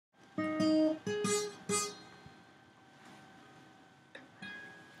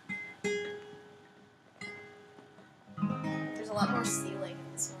lot more ceiling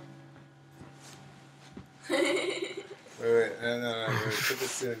in this one. Wait, no, put the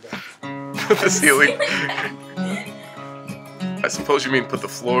ceiling back. Put the ceiling. back. I suppose you mean put the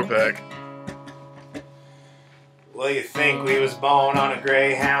floor back. Well, you think we was born on a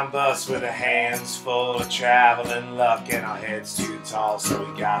Greyhound bus with our hands full of traveling luck and our heads too tall, so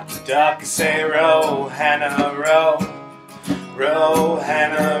we got to duck and say row, Hannah, row, row,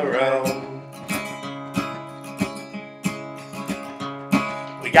 Hannah, row.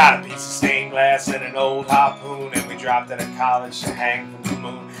 We got a piece of stained glass and an old harpoon, and we dropped out of college to hang from the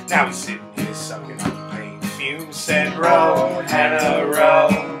moon. Now we sitting here sucking on the pain fumes. Said row, Hannah, row,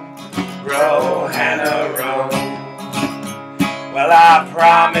 row, Hannah, row. Well, I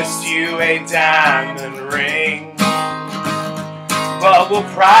promised you a diamond ring, but we'll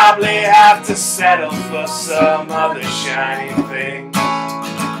probably have to settle for some other shiny thing.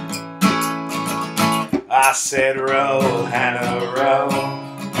 I said row, Hannah, row,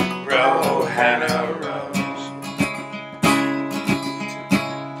 row, Hannah, row.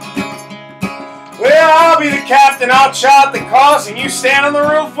 Well, I'll be the captain, I'll chart the course, and you stand on the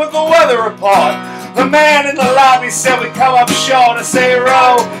roof with the weather report. The man in the lobby said we come up short. I say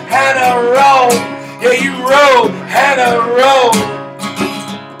row, Hannah, row. Yeah, you row, Hannah, row.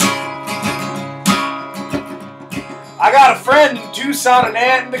 I got a friend in Tucson, an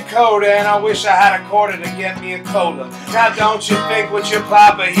aunt in Dakota, and I wish I had a quarter to get me a cola. Now don't you think what your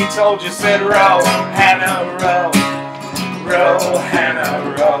papa, he told you, said row, Hannah, row, row,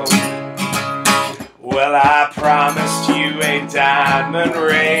 Hannah, row. Well, I promised you a diamond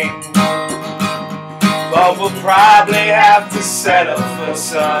ring, but we'll probably have to settle for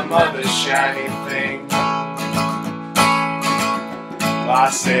some other shiny thing. I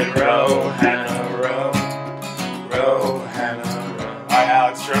said row, Hannah, row, row, Hannah, row. Alright,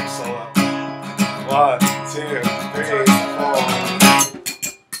 Alex, drum solo. 1, 2, 3, 4.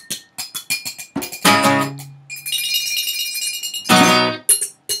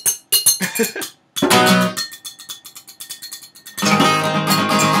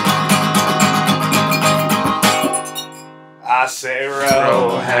 I say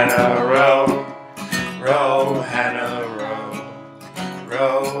row, Hannah, row, row, Hannah, row,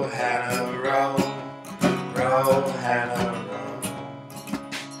 row, Hannah, row, row, Hannah, row.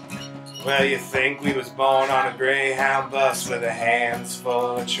 Well, you think we was born on a Greyhound bus with our hands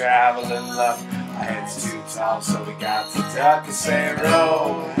full of traveling luck. Our heads too tall, so we got to duck and say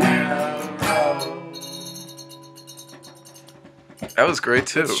row, Hannah, row. That was great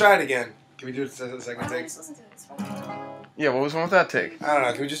too. Let's try it again. Can we do it a second Why don't I take? just listen to it? It's fun. Yeah, what was wrong with that take? I don't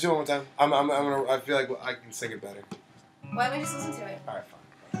know. Can we just do it one more time? I feel like I can sing it better. Why don't we just listen to it? All right,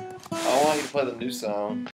 fine. I want you to play the new song.